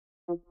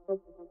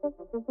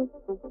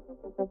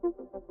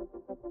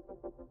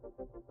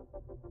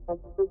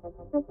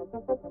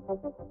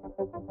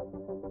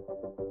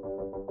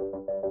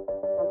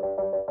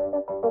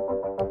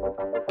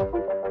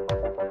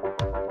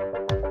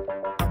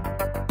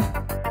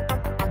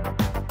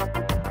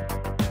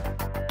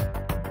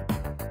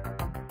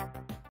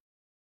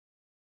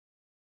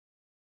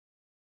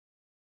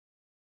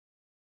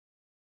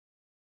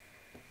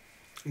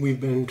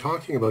We've been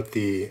talking about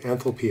the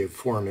enthalpy of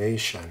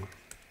formation,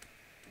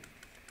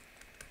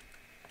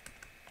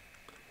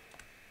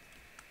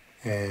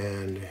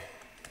 and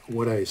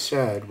what I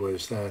said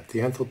was that the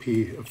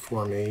enthalpy of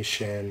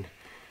formation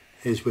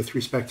is with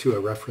respect to a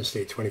reference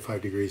state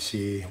 25 degrees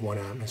C, 1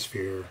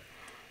 atmosphere.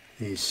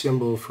 The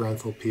symbol for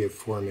enthalpy of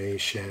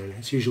formation,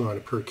 it's usually on a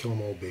per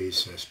kilomole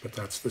basis, but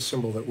that's the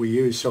symbol that we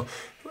use. So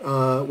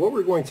what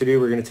we're going to do,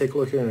 we're going to take a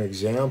look at an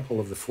example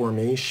of the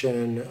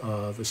formation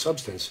of a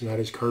substance, and that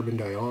is carbon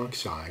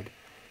dioxide.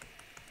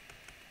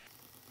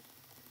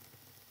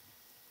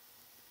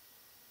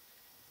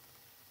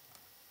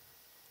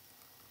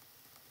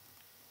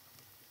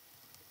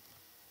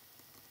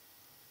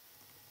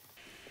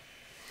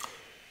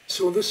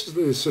 So this is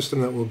the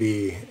system that we'll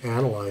be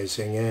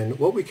analyzing, and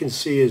what we can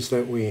see is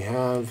that we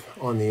have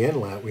on the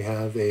inlet, we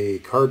have a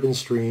carbon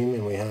stream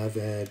and we have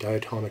a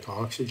diatomic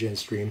oxygen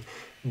stream.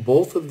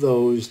 Both of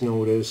those,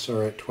 notice,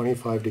 are at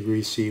 25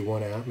 degrees C,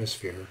 1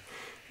 atmosphere.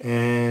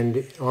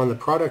 And on the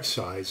product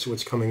side, so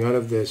what's coming out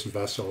of this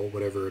vessel,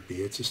 whatever it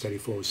be, it's a steady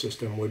flow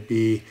system, would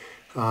be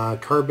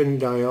carbon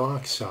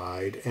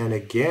dioxide, and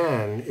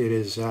again it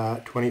is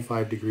at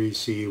 25 degrees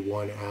C,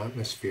 1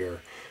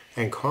 atmosphere.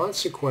 And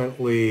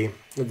consequently,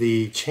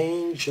 the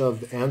change of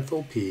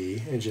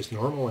enthalpy, and just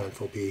normal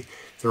enthalpy,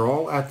 they're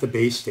all at the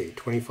base state,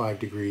 25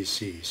 degrees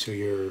C, so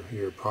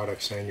your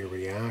products and your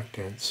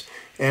reactants.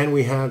 And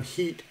we have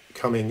heat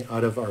coming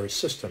out of our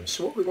system.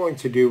 So what we're going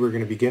to do, we're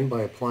going to begin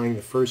by applying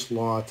the first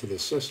law to the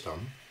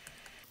system.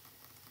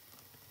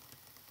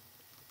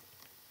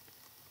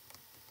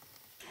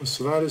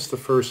 So that is the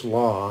first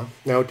law.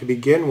 Now to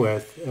begin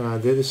with,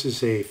 this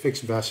is a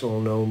fixed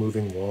vessel, no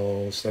moving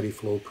walls, steady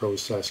flow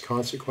process.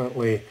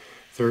 Consequently,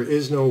 there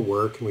is no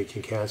work, and we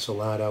can cancel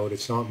that out.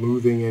 It's not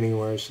moving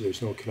anywhere, so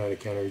there's no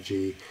kinetic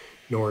energy,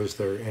 nor is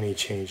there any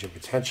change in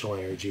potential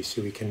energy,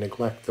 so we can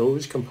neglect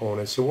those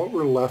components. So what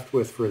we're left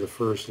with for the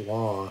first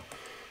law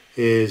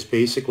is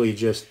basically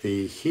just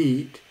the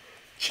heat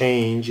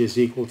change is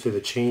equal to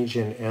the change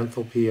in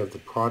enthalpy of the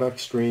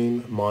product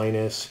stream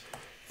minus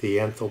the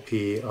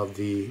enthalpy of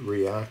the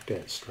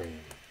reactant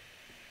stream.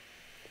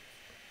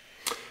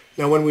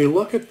 Now when we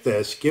look at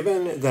this,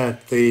 given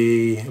that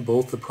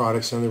both the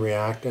products and the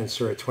reactants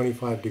are at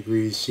 25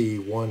 degrees C,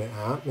 1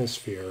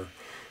 atmosphere,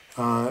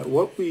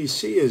 what we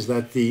see is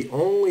that the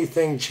only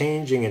thing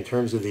changing in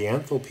terms of the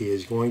enthalpy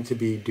is going to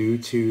be due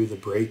to the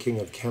breaking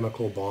of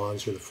chemical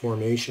bonds or the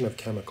formation of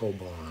chemical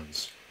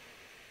bonds.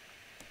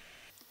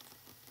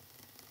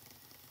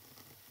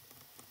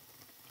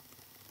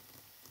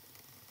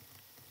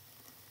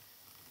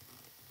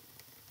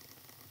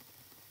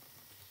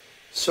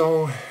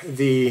 So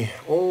the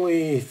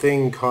only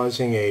thing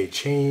causing a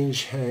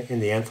change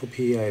in the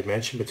enthalpy I had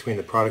mentioned between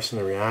the products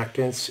and the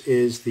reactants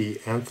is the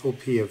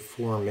enthalpy of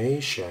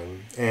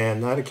formation,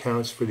 and that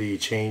accounts for the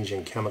change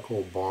in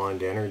chemical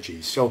bond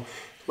energy. So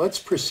let's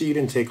proceed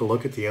and take a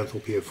look at the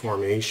enthalpy of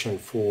formation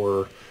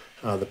for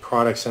the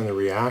products and the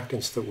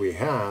reactants that we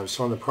have.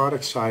 So on the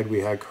product side, we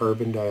had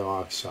carbon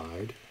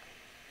dioxide.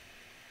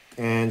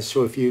 And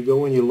so if you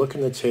go and you look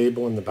in the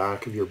table in the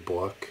back of your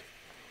book,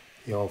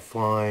 you'll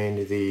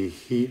find the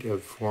heat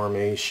of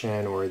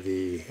formation, or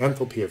the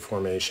enthalpy of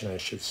formation, I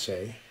should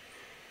say.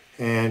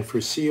 And for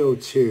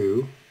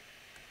CO2,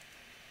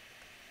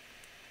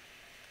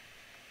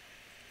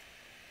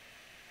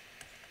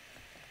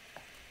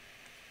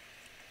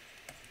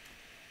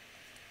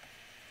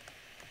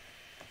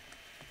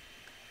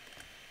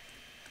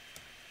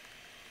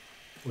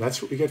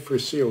 that's what we get for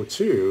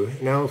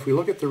CO2. Now if we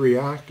look at the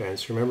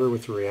reactants, remember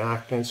with the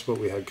reactants what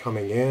we had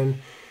coming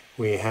in,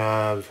 we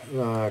have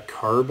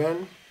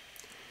carbon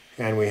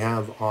and we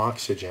have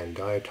oxygen,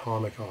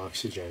 diatomic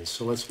oxygen.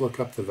 So let's look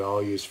up the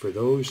values for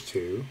those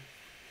two.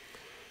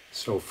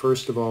 So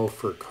first of all,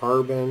 for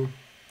carbon,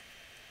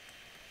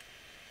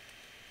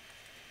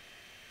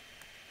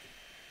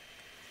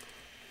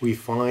 we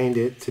find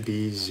it to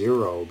be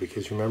 0,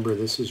 because remember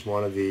this is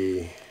one of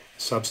the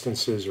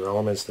substances or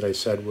elements that I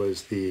said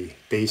was the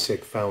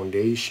basic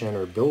foundation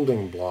or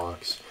building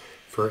blocks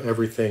for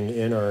everything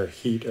in our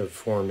heat of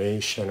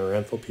formation or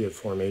enthalpy of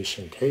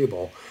formation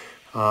table.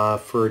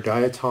 For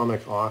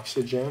diatomic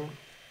oxygen,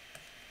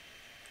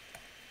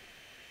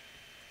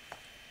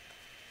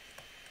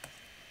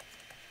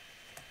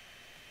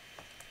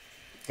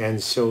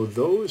 and so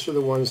those are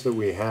the ones that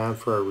we have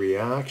for our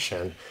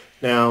reaction.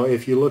 Now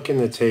if you look in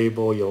the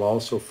table, you'll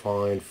also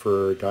find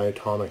for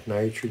diatomic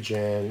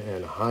nitrogen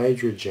and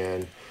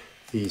hydrogen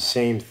the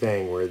same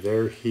thing, where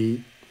their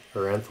heat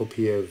or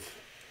enthalpy of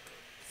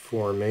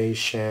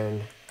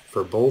formation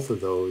for both of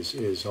those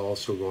is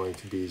also going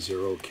to be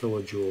 0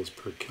 kilojoules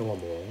per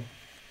kilomole.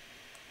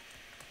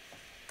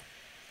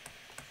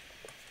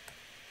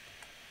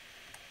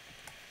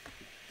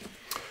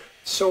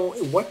 So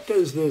what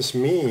does this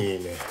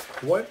mean?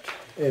 What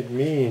it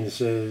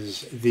means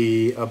is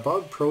the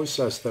above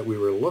process that we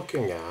were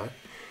looking at,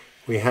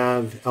 we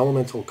have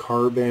elemental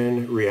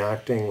carbon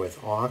reacting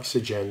with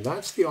oxygen.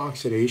 That's the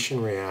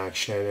oxidation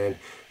reaction, and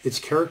it's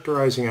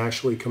characterizing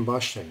actually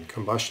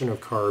combustion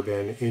of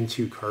carbon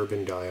into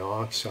carbon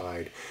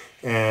dioxide.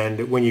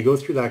 And when you go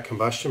through that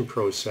combustion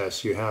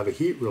process, you have a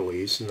heat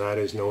release, and that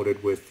is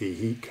noted with the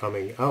heat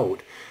coming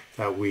out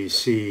that we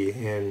see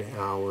in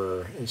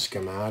our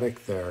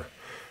schematic there.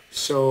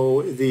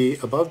 So the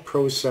above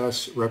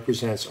process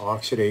represents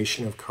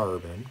oxidation of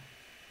carbon.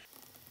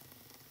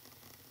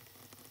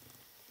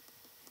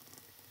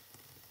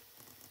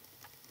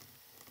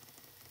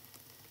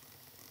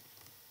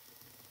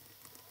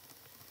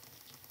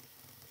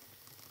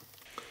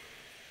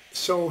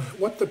 So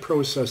what the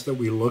process that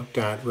we looked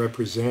at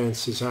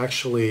represents is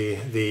actually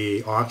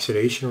the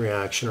oxidation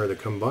reaction or the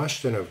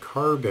combustion of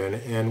carbon.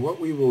 And what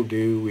we will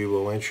do, we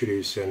will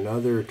introduce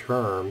another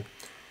term,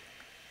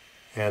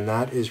 and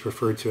that is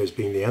referred to as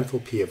being the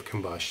enthalpy of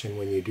combustion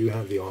when you do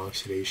have the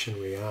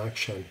oxidation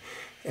reaction.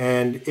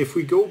 And if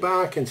we go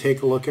back and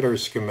take a look at our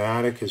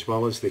schematic as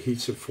well as the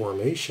heats of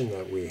formation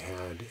that we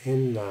had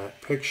in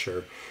that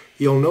picture,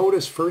 you'll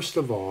notice first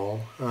of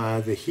all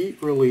the heat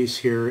release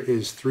here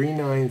is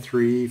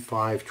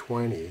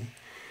 393,520.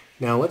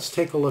 Now let's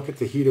take a look at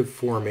the heat of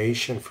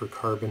formation for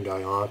carbon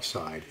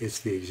dioxide. It's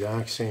the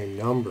exact same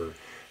number.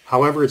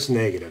 However, it's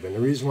negative, and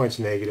the reason why it's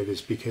negative is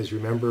because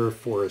remember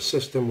for a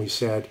system we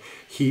said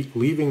heat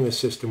leaving the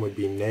system would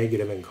be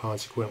negative, and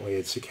consequently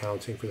it's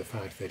accounting for the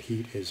fact that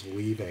heat is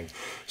leaving.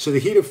 So the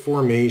heat of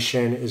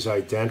formation is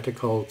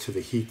identical to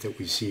the heat that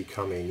we see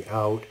coming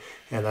out,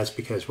 and that's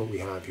because what we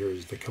have here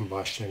is the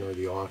combustion or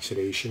the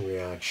oxidation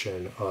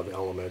reaction of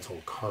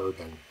elemental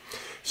carbon.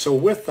 So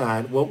with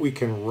that, what we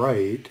can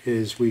write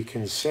is we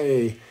can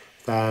say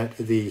that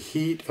the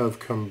heat of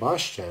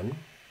combustion,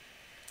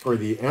 or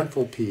the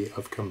enthalpy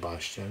of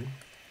combustion,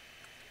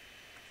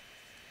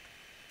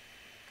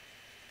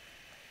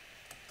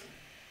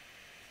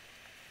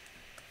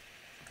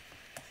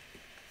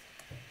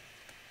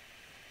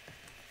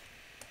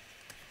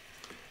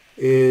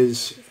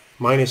 is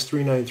minus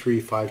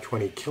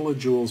 393,520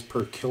 kilojoules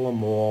per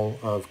kilomole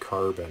of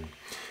carbon.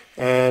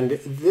 And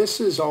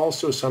this is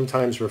also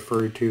sometimes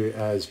referred to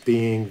as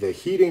being the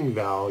heating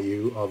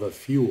value of a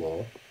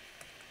fuel.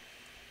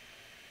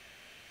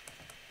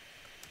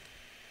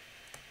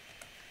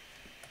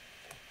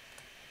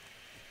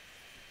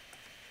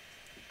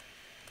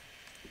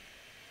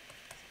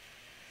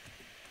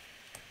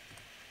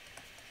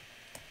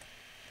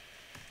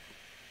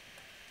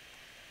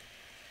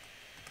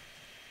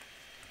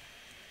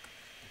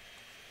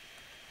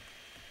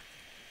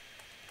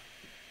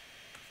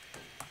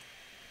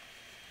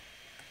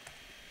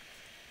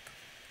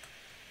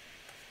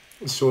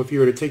 So if you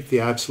were to take the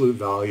absolute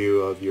value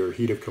of your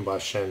heat of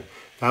combustion,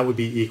 that would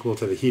be equal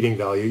to the heating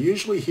value.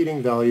 Usually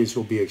heating values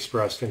will be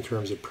expressed in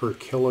terms of per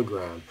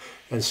kilogram,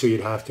 and so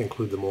you'd have to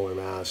include the molar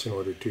mass in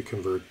order to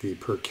convert the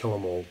per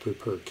kilomole to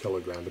per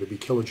kilogram, but it'd be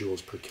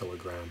kilojoules per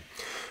kilogram.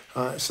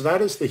 So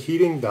that is the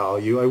heating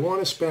value. I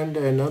want to spend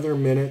another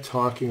minute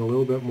talking a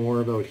little bit more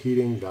about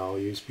heating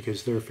values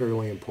because they're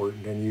fairly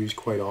important and used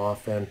quite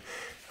often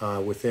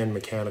within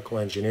mechanical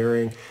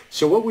engineering.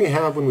 So what we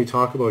have when we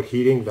talk about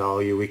heating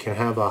value, we can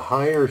have a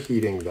higher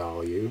heating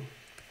value,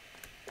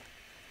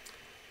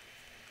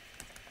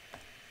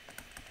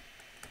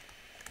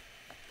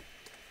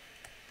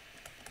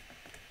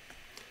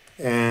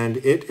 and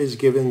it is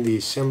given the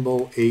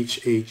symbol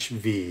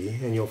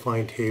HHV, and you'll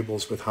find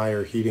tables with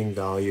higher heating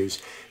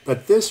values.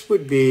 But this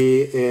would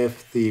be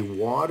if the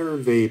water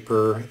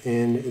vapor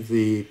in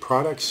the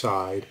product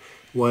side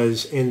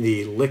was in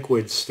the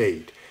liquid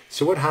state.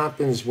 So what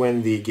happens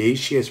when the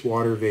gaseous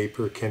water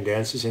vapor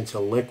condenses into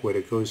liquid?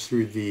 It goes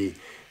through the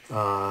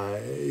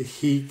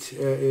heat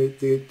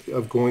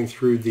of going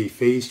through the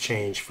phase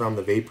change from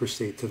the vapor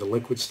state to the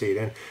liquid state,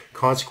 and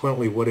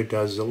consequently what it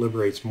does is it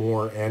liberates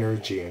more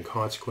energy, and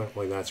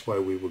consequently that's why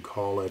we would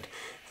call it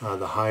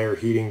the higher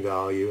heating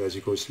value as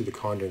it goes through the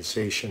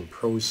condensation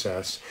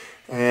process.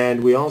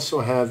 And we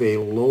also have a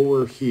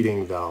lower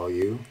heating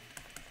value,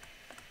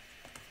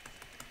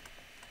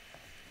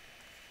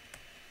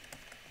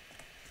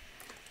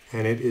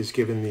 and it is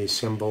given the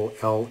symbol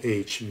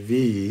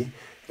LHV,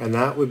 and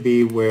that would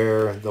be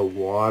where the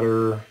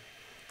water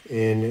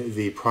in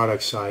the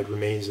product side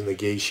remains in the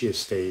gaseous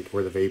state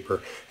or the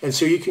vapor. And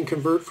so you can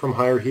convert from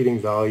higher heating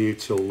value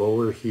to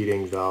lower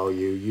heating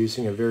value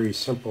using a very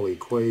simple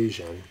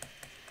equation.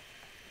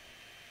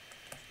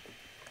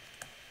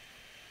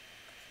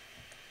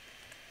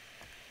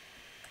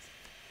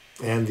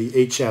 And the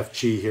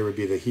HFG here would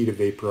be the heat of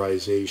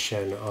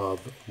vaporization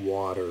of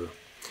water,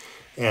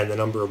 and the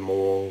number of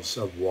moles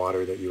of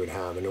water that you would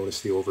have. And notice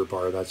the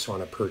overbar, that's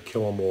on a per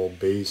kilomole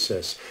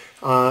basis.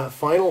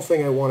 Final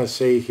thing I want to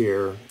say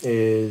here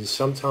is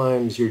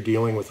sometimes you're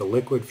dealing with a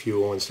liquid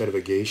fuel instead of a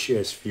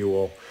gaseous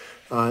fuel.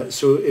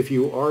 So if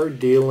you are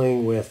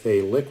dealing with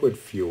a liquid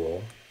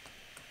fuel,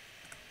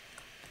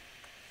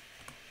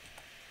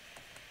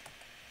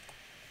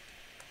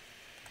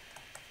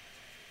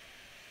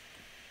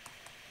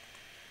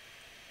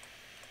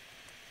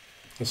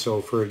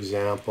 So for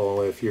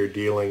example, if you're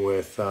dealing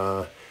with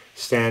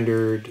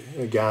standard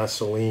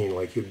gasoline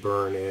like you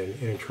burn in an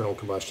internal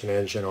combustion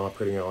engine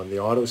operating on the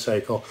Otto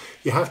cycle,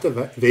 you have to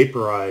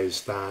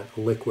vaporize that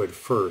liquid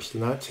first,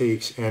 and that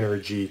takes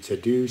energy to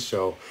do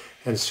so.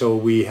 And so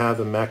we have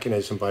a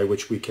mechanism by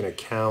which we can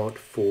account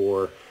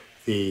for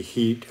the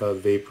heat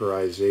of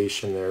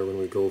vaporization there when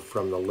we go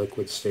from the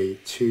liquid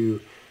state to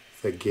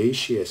the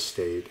gaseous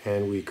state,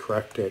 and we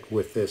correct it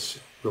with this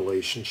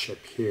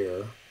relationship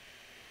here.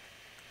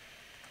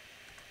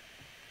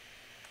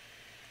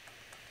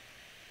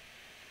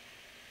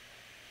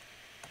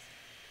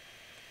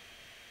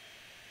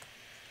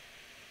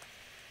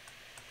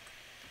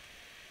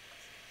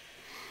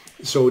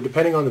 So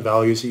depending on the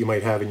values that you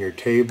might have in your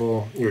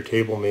table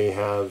may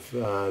have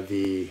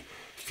the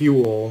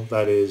fuel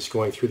that is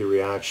going through the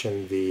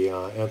reaction, the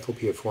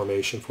enthalpy of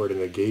formation for it in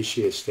the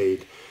gaseous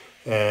state,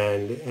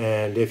 and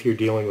if you're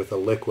dealing with a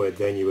liquid,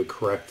 then you would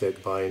correct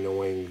it by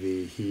knowing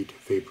the heat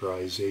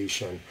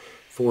vaporization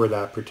for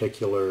that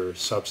particular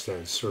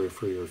substance or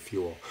for your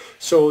fuel.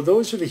 So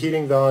those are the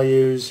heating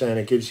values, and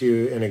it gives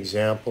you an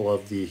example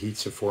of the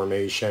heats of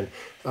formation.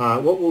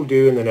 What we'll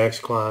do in the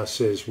next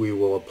class is we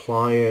will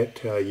apply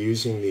it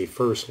using the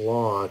first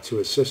law to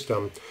a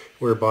system,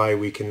 whereby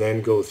we can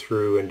then go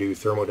through and do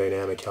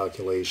thermodynamic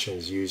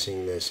calculations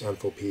using this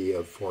enthalpy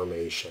of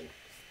formation.